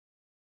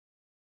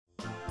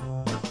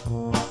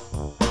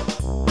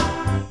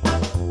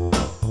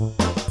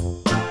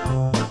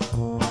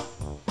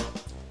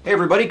Hey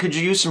everybody, could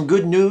you use some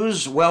good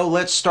news? Well,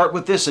 let's start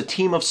with this. A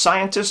team of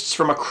scientists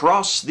from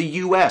across the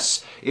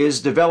U.S. is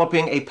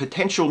developing a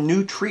potential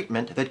new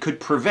treatment that could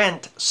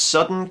prevent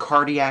sudden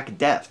cardiac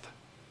death.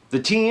 The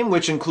team,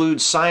 which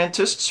includes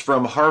scientists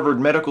from Harvard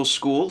Medical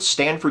School,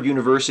 Stanford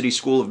University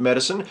School of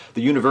Medicine,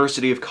 the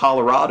University of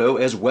Colorado,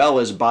 as well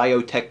as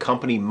biotech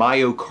company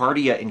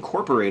Myocardia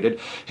Incorporated,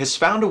 has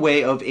found a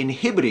way of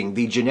inhibiting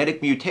the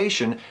genetic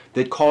mutation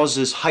that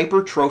causes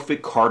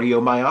hypertrophic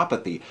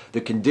cardiomyopathy,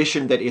 the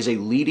condition that is a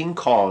leading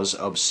cause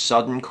of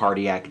sudden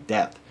cardiac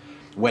death.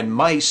 When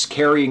mice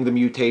carrying the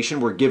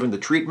mutation were given the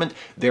treatment,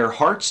 their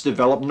hearts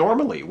developed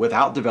normally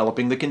without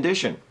developing the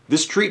condition.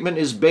 This treatment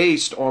is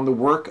based on the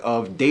work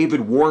of David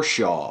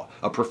Warshaw,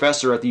 a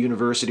professor at the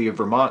University of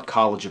Vermont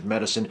College of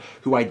Medicine,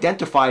 who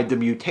identified the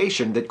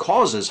mutation that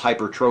causes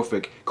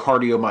hypertrophic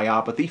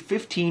cardiomyopathy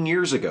 15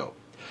 years ago.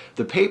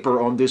 The paper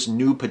on this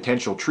new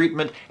potential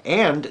treatment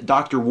and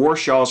Dr.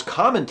 Warshaw's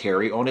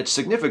commentary on its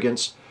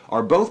significance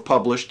are both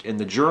published in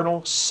the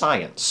journal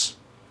Science.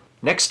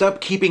 Next up,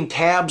 keeping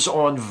tabs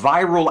on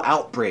viral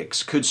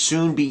outbreaks could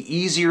soon be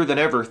easier than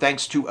ever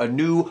thanks to a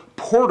new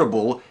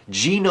portable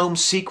genome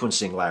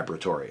sequencing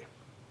laboratory.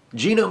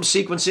 Genome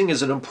sequencing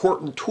is an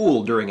important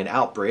tool during an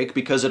outbreak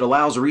because it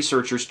allows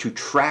researchers to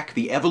track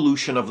the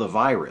evolution of the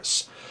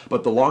virus.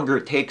 But the longer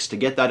it takes to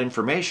get that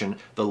information,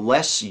 the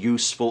less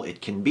useful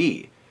it can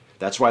be.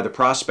 That's why the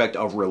prospect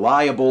of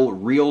reliable,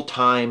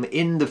 real-time,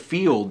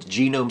 in-the-field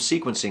genome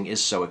sequencing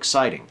is so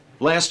exciting.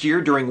 Last year,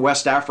 during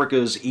West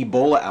Africa's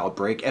Ebola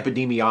outbreak,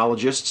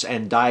 epidemiologists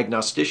and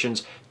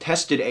diagnosticians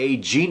tested a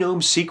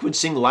genome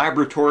sequencing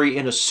laboratory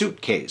in a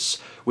suitcase,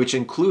 which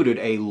included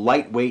a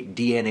lightweight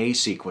DNA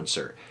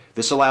sequencer.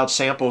 This allowed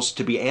samples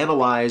to be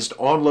analyzed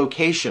on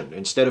location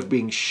instead of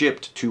being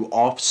shipped to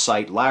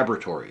off-site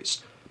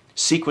laboratories.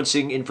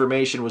 Sequencing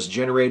information was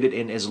generated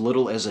in as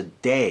little as a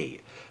day,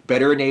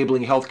 better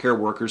enabling healthcare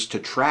workers to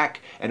track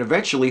and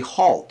eventually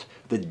halt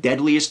the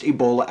deadliest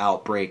Ebola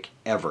outbreak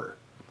ever.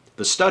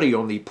 The study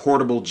on the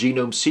portable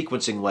genome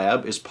sequencing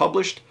lab is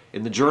published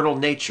in the journal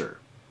Nature.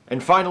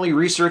 And finally,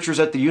 researchers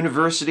at the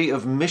University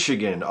of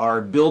Michigan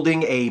are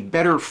building a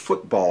better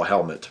football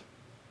helmet.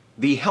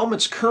 The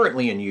helmets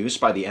currently in use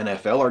by the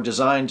NFL are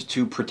designed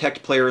to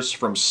protect players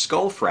from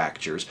skull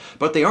fractures,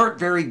 but they aren't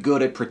very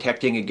good at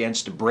protecting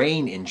against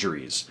brain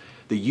injuries.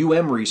 The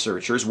UM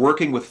researchers,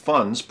 working with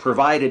funds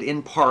provided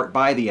in part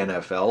by the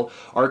NFL,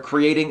 are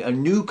creating a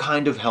new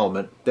kind of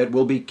helmet that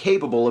will be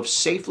capable of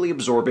safely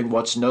absorbing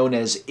what's known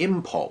as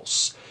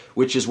impulse,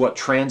 which is what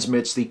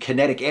transmits the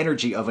kinetic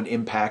energy of an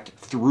impact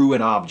through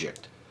an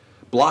object.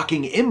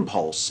 Blocking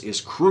impulse is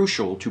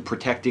crucial to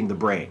protecting the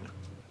brain.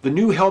 The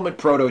new helmet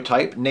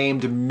prototype,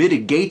 named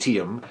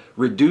Mitigatium,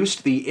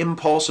 reduced the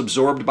impulse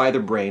absorbed by the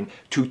brain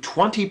to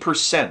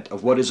 20%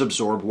 of what is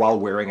absorbed while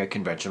wearing a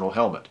conventional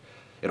helmet.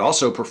 It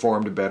also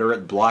performed better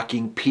at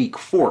blocking peak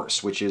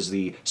force, which is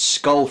the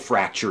skull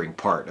fracturing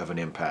part of an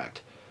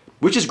impact.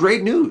 Which is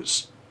great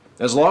news.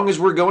 As long as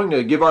we're going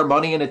to give our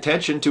money and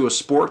attention to a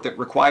sport that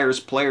requires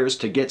players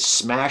to get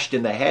smashed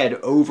in the head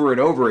over and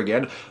over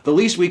again, the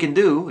least we can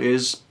do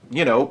is,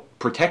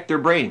 protect their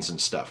brains and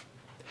stuff.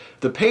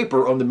 The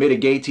paper on the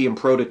Mitigatium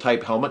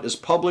prototype helmet is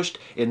published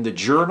in the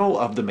Journal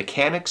of the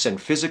Mechanics and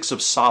Physics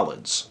of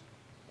Solids.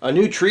 A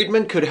new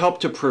treatment could help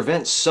to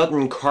prevent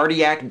sudden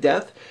cardiac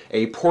death,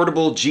 a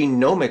portable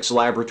genomics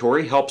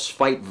laboratory helps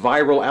fight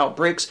viral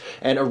outbreaks,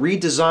 and a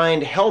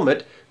redesigned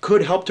helmet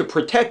could help to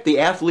protect the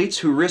athletes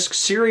who risk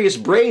serious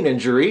brain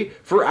injury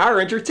for our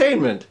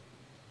entertainment.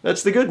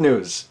 That's the good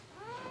news.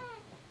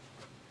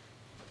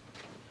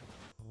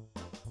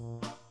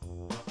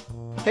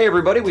 Hey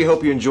everybody, we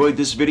hope you enjoyed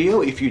this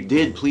video. If you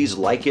did, please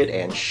like it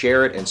and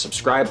share it and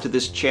subscribe to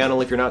this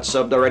channel if you're not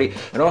subbed already.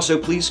 And also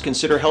please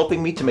consider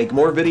helping me to make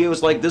more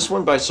videos like this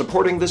one by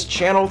supporting this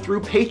channel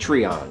through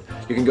Patreon.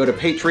 You can go to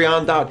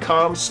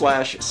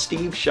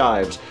patreon.com/Steve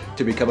Shives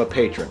to become a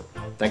patron.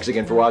 Thanks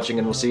again for watching,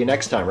 and we'll see you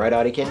next time, right,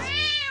 Audikins?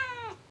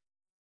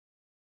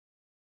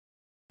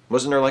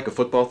 Wasn't there like a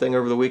football thing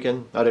over the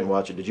weekend? I didn't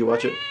watch it. Did you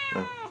watch it?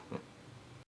 No.